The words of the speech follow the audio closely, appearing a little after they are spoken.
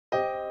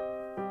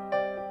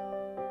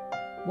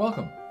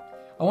Welcome.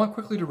 I want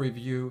quickly to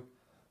review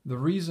the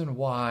reason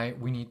why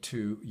we need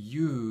to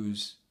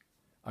use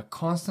a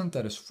constant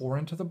that is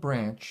foreign to the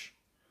branch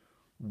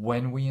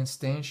when we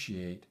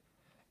instantiate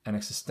an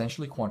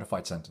existentially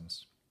quantified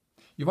sentence.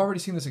 You've already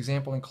seen this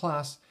example in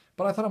class,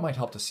 but I thought it might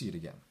help to see it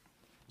again.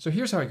 So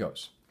here's how it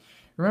goes.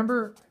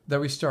 Remember that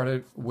we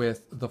started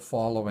with the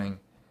following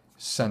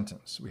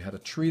sentence. We had a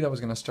tree that was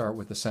going to start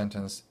with the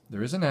sentence,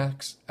 there is an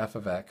x, f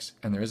of x,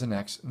 and there is an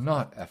x,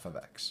 not f of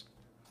x.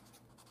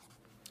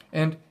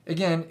 And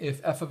again,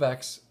 if f of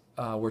x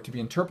were to be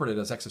interpreted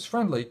as x is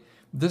friendly,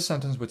 this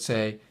sentence would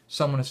say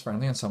someone is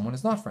friendly and someone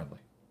is not friendly.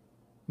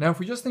 Now, if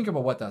we just think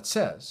about what that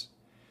says,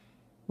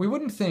 we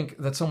wouldn't think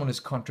that someone is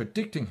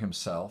contradicting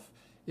himself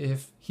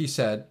if he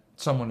said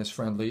someone is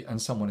friendly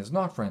and someone is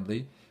not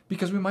friendly,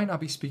 because we might not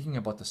be speaking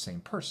about the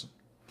same person.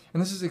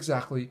 And this is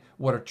exactly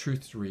what a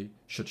truth tree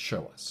should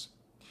show us.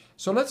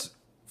 So let's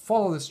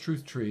follow this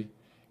truth tree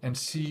and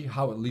see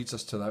how it leads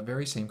us to that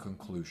very same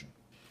conclusion.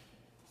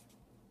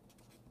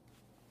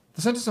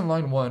 The sentence in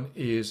line 1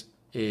 is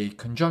a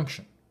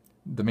conjunction.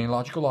 The main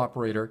logical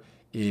operator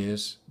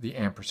is the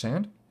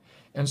ampersand.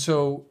 And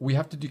so we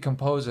have to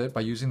decompose it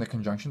by using the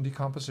conjunction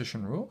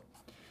decomposition rule.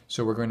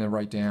 So we're going to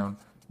write down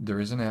there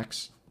is an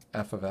x,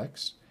 f of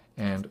x,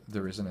 and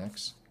there is an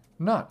x,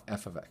 not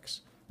f of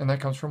x. And that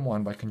comes from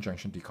 1 by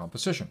conjunction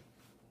decomposition.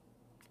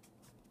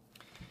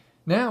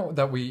 Now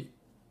that we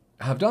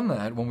have done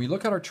that, when we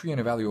look at our tree and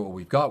evaluate what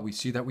we've got, we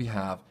see that we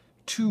have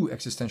two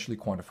existentially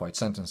quantified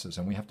sentences,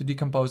 and we have to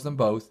decompose them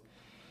both.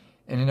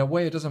 And in a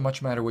way, it doesn't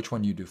much matter which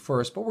one you do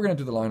first, but we're going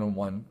to do the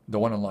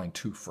one on line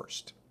 2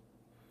 first.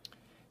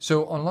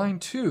 So on line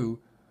 2,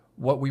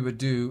 what we would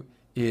do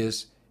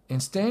is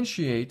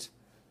instantiate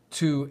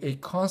to a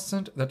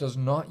constant that does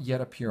not yet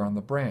appear on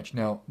the branch.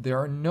 Now, there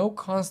are no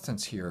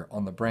constants here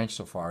on the branch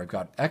so far. I've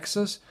got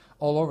x's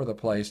all over the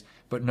place,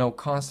 but no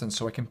constants,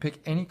 so I can pick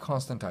any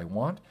constant I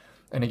want.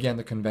 And again,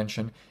 the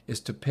convention is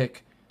to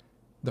pick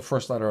the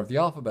first letter of the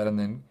alphabet and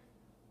then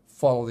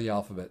follow the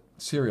alphabet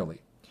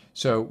serially.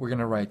 So we're going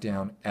to write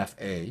down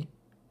FA,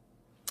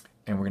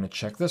 and we're going to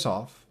check this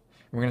off.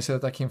 And we're going to say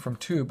that that came from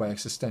 2 by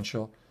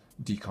existential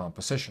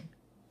decomposition.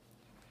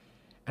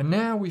 And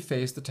now we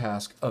face the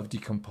task of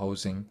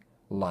decomposing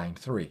line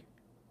 3.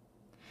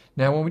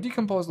 Now, when we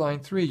decompose line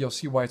 3, you'll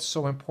see why it's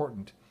so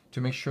important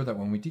to make sure that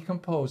when we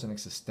decompose an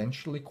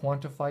existentially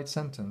quantified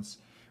sentence,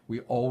 we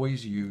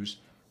always use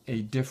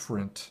a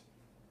different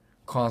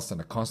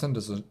constant, a constant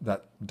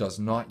that does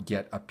not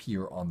yet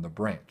appear on the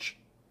branch.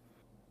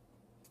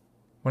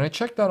 When I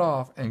check that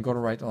off and go to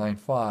write line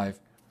 5,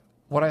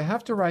 what I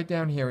have to write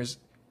down here is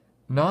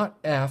not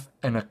f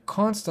and a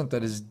constant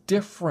that is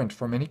different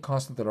from any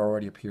constant that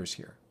already appears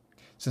here.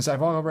 Since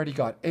I've already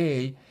got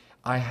a,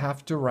 I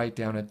have to write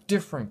down a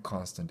different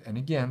constant. And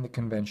again, the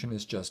convention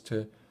is just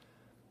to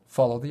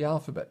follow the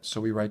alphabet. So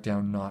we write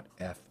down not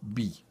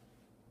fb.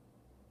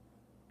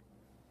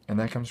 And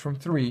that comes from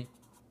 3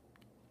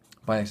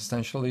 by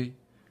existentially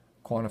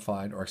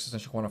quantified or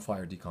existential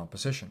quantifier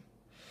decomposition.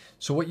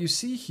 So what you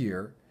see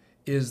here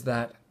is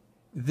that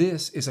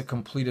this is a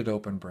completed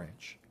open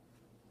branch.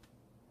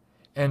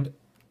 And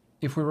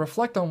if we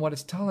reflect on what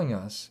it's telling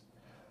us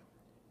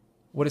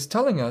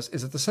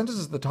is that the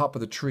sentences at the top of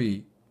the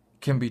tree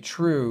can be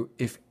true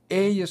if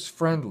A is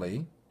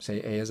friendly, say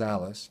A is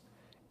Alice,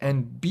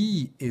 and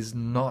B is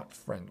not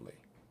friendly,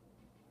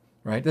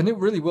 right? Then it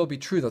really will be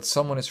true that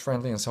someone is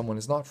friendly and someone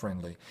is not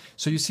friendly.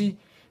 So you see,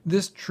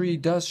 this tree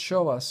does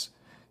show us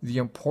the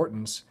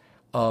importance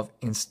of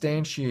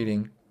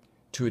instantiating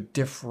to a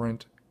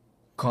different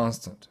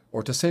constant.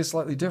 Or to say it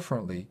slightly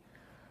differently,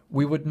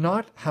 we would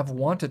not have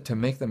wanted to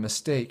make the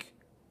mistake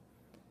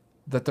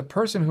that the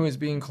person who is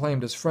being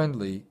claimed as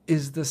friendly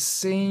is the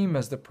same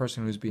as the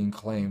person who's being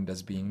claimed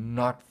as being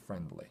not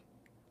friendly.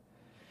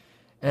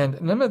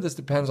 And none of this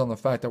depends on the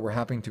fact that we're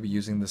happening to be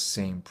using the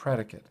same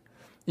predicate.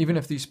 Even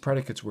if these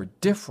predicates were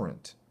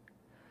different,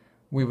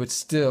 we would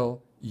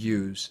still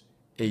use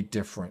a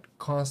different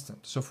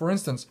constant. So for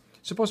instance,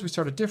 suppose we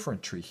start a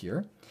different tree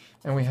here,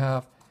 and we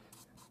have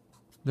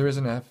there is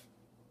an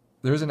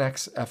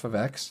x, f of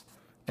x,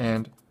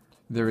 and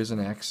there is an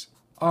x,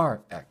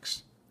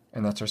 rx,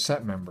 and that's our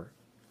set member.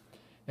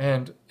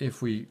 And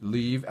if we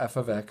leave f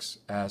of x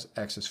as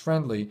x is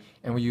friendly,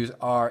 and we use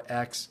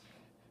rx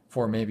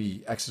for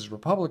maybe x is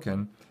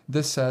Republican,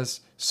 this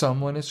says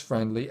someone is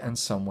friendly and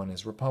someone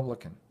is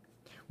Republican.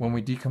 When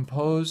we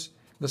decompose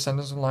the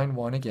sentence in line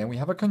 1, again, we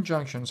have a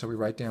conjunction, so we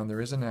write down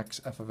there is an x,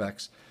 f of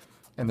x,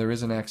 and there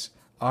is an x,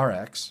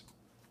 rx,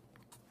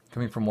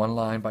 coming from one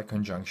line by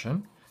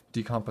conjunction,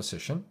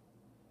 decomposition.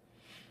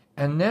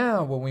 And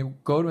now when we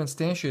go to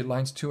instantiate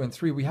lines 2 and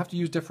 3, we have to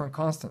use different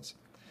constants.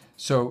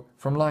 So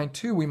from line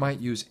 2, we might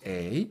use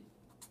A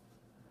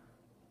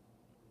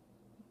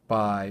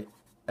by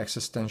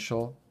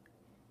existential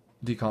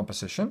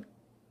decomposition.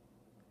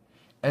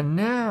 And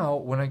now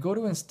when I go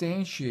to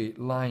instantiate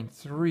line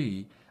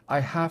 3, I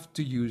have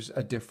to use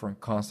a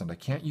different constant. I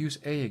can't use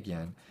A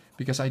again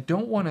because I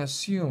don't want to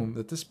assume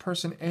that this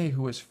person A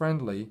who is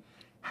friendly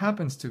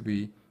happens to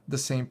be the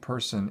same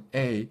person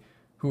A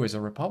who is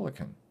a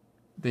Republican.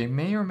 They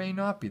may or may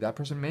not be. That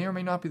person may or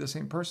may not be the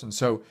same person.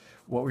 So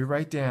what we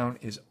write down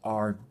is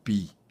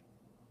RB.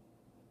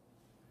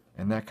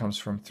 And that comes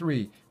from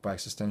 3 by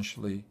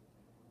existentially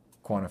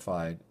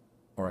quantified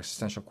or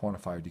existential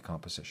quantifier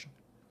decomposition.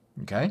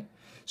 Okay?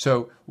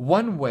 So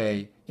one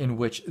way in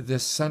which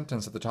this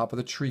sentence at the top of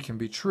the tree can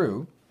be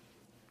true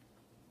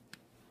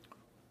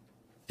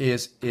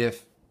is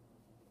if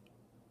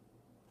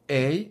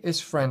A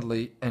is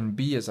friendly and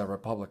B is a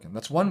Republican.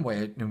 That's one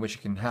way in which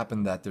it can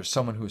happen that there's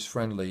someone who's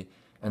friendly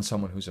and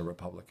someone who's a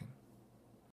Republican.